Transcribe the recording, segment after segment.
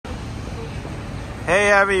Hey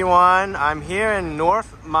everyone, I'm here in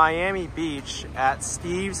North Miami Beach at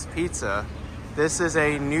Steve's Pizza. This is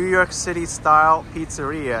a New York City style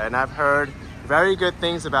pizzeria and I've heard very good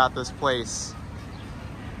things about this place.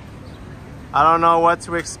 I don't know what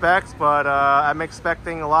to expect, but I'm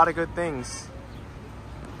expecting a lot of good things.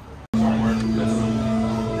 Here's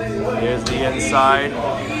the inside.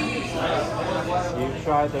 You've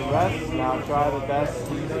tried the rest, now try the best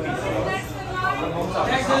Steve's Pizza.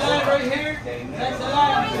 Next line right here. Next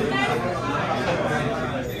line.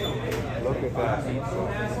 Look at that pizza.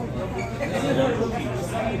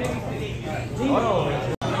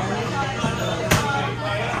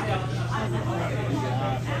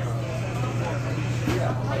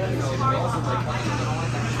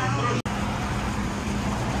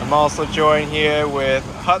 I'm also joined here with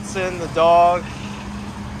Hudson, the dog.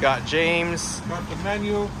 Got James. Got the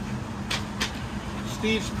menu.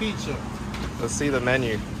 Steve's Pizza. Let's see the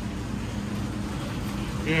menu.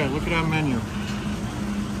 Yeah, look at our menu.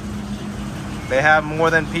 They have more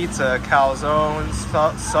than pizza. Calzones,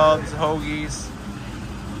 subs, hoagies,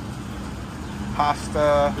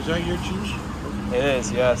 pasta. Is that your cheese? It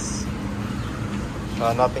is, yes.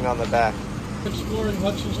 Nothing on the back. Exploring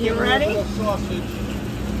Hudson's. You ready? Sausage.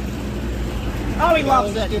 Oh, he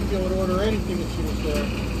loves it. If you would order anything if she was there.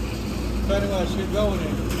 Depending on she's going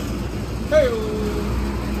in. Hey.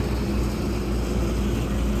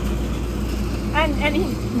 And he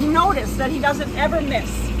noticed that he doesn't ever miss.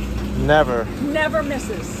 Never. Never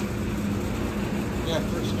misses. Yeah,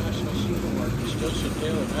 First National Supermarket. Joseph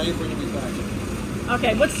Taylor. Now you're bringing me back.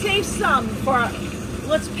 Okay, let's save some for.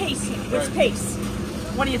 Let's pace. Let's pace.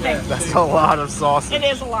 What do you think? That's a lot of sausage. It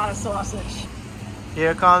is a lot of sausage.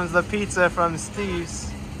 Here comes the pizza from Steve's.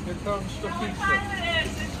 Here comes the What pizza. time it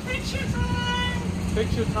is? It's picture time.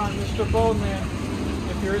 Picture time, Mr. Bowman.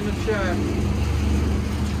 If you're in the chat.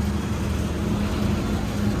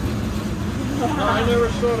 No, I never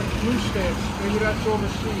saw the glue stamps. Maybe that's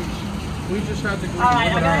overseas. We just had the glue. All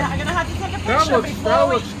right, I'm gonna have to take a picture before that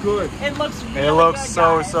we. looks good. It looks. Really It looks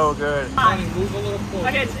good, so good. Honey, move a little closer.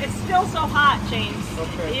 Okay, it's still so hot, James.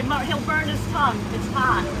 Okay. He'll burn his tongue. It's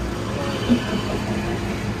hot.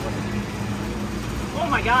 Oh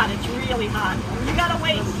my God, it's really hot. You gotta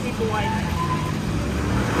wait, sweet boy.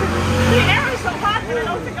 The air is so hot that I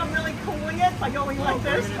don't think I'm really cooling it by going like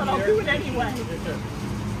this, but I'll do it anyway.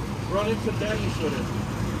 Run into Denny's with it.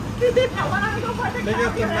 Why don't I go by the They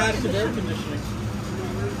got the air massive air conditioning? conditioning.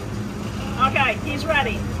 Okay, he's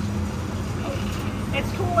ready. It's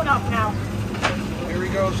cool enough now. Here he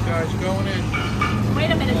goes, guys, going in.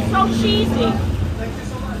 Wait a minute, it's so cheesy.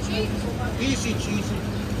 Easy cheesy.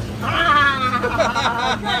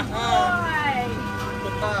 Ah, good boy.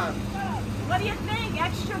 Ah, What do you think?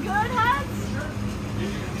 Extra good, Huds?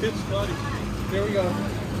 Kid's funny. Here we go.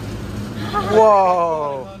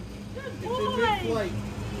 Whoa! Good It's in boy. mid-flight.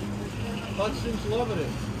 Hudson's loving it.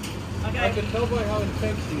 I Okay, can tell by how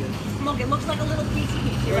intense he is. look, it looks like a little piece.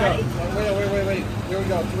 You Wait, ready? wait. Here we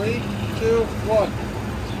go. 3, 2, 1.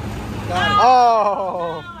 Got it.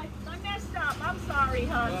 Oh! I messed up. I'm sorry,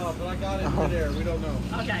 Huds. No, but I got it in midair. We don't know.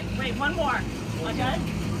 Okay, wait, one more. Okay?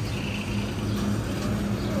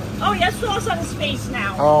 Oh, he has sauce on his face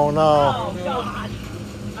now. Oh no. Oh, God.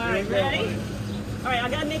 All right, ready? All right, I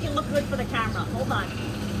gotta make it look good for the camera. Hold on.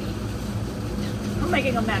 I'm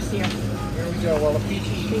making a mess here. Here we go. While the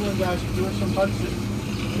pizza's cooling, guys, we're doing some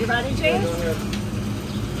Hudson. You ready, Go James? ahead.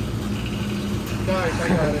 Guys, I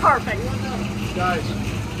got it. Perfect. Guys,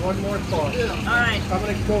 one more thought. All right. I'm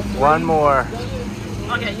going to go 3, One more.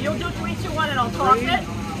 Okay, you'll do 3, 2, 1, and I'll toss it.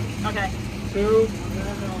 Okay. 2,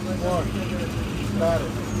 1. Got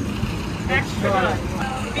it. Extra good.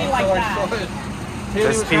 Be like that.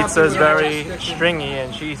 This pizza is very stringy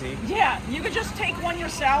and cheesy. Yeah, you could just take one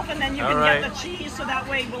yourself, and then you can get the cheese, so that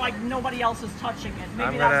way, like, nobody else is touching it.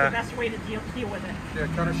 Maybe that's the best way to deal with it. Yeah,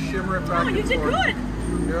 kind of shimmer it back Oh, you and did forth. good.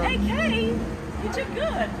 Yeah. Hey, Kay, you did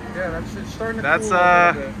good. Yeah, it's starting to That's cool a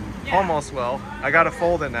little bit. Yeah. almost well. I gotta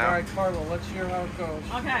fold it All now. right, Carlo, let's hear how it goes.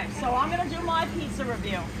 Okay, so I'm gonna do my pizza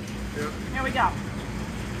review. Yeah. Here we go.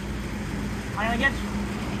 I'm gonna get.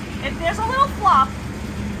 There's a little fluff,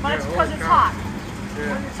 but it's because it's hot.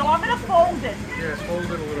 Yeah. So I'm gonna fold it. Yeah, fold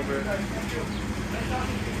it a little bit.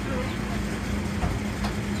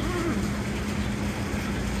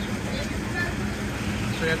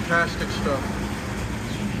 Fantastic stuff.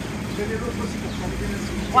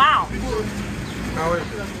 Wow, How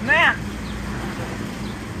is it? man,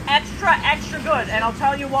 extra good, and I'll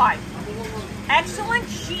tell you why. Excellent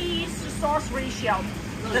cheese to sauce ratio.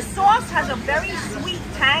 The sauce has a very sweet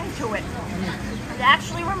tang to it. It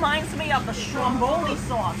actually reminds me of the stromboli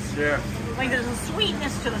sauce. Yeah. Like there's a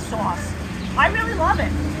sweetness to the sauce. I really love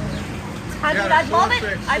it. I mean, I'd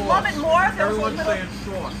love it more if there was a Everyone's little saying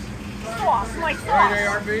sauce. sauce, like Right,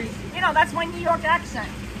 sauce. ARB? You know, that's my New York accent.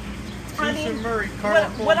 I Susan mean, Murray, Carl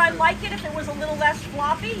would I Fulton. like it if it was a little less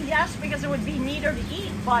floppy? Yes, because it would be neater to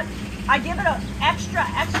eat, but I give it an extra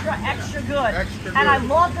good. Extra And I good.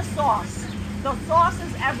 love the sauce. The sauce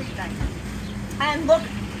is everything. And look,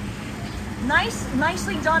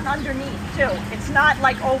 nicely done underneath too. It's not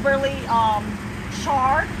like overly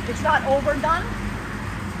charred. It's not overdone.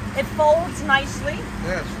 It folds nicely.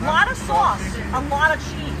 Yeah, it's A not lot of sauce, saucy. a lot of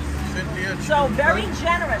cheese. Cynthia, So chicken very breast.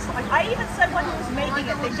 generous. Like I even said when he was making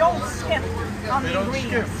it, they don't skip on They the don't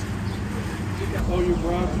ingredients. Oh, you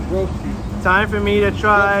roasty. Time for me to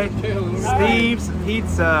try Potato. Steve's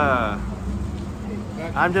Pizza.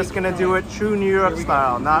 I'm just gonna do it true New York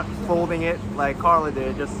style, not folding it like Carla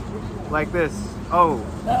did, just like this. Oh,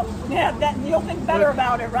 Yeah, that you'll think better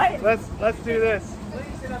about it, right? let's do this.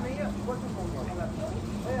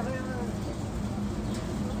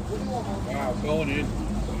 Wow, going in.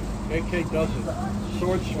 AK does it.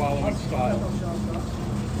 Sword swallowing style.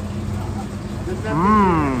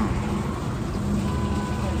 Mmm.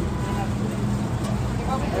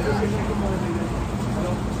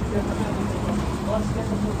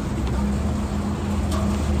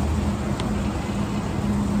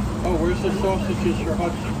 Oh, where's the sausages for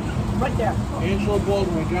Hudson? Right there. Angela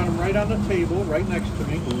Baldwin got them right on the table, right next to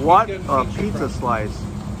me. What Weekend a pizza crust. slice.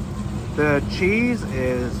 The cheese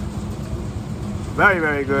is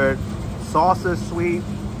very good. Sauce is sweet.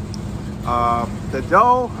 The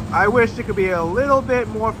dough, I wish it could be a little bit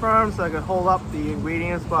more firm so I could hold up the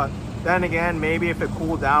ingredients, but then again, maybe if it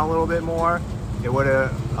cooled down a little bit more, it would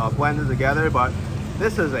have blended together. But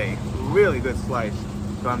this is a really good slice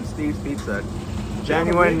from Steve's Pizza.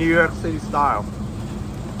 Genuine New York City style.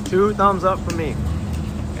 2 thumbs up for me.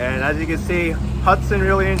 And as you can see, Hudson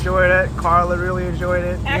really enjoyed it. Carla really enjoyed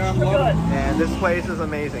it. Extra I'm loving good. And this place is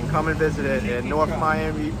amazing. Come and visit it in North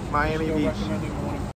Miami Still Beach. recommending one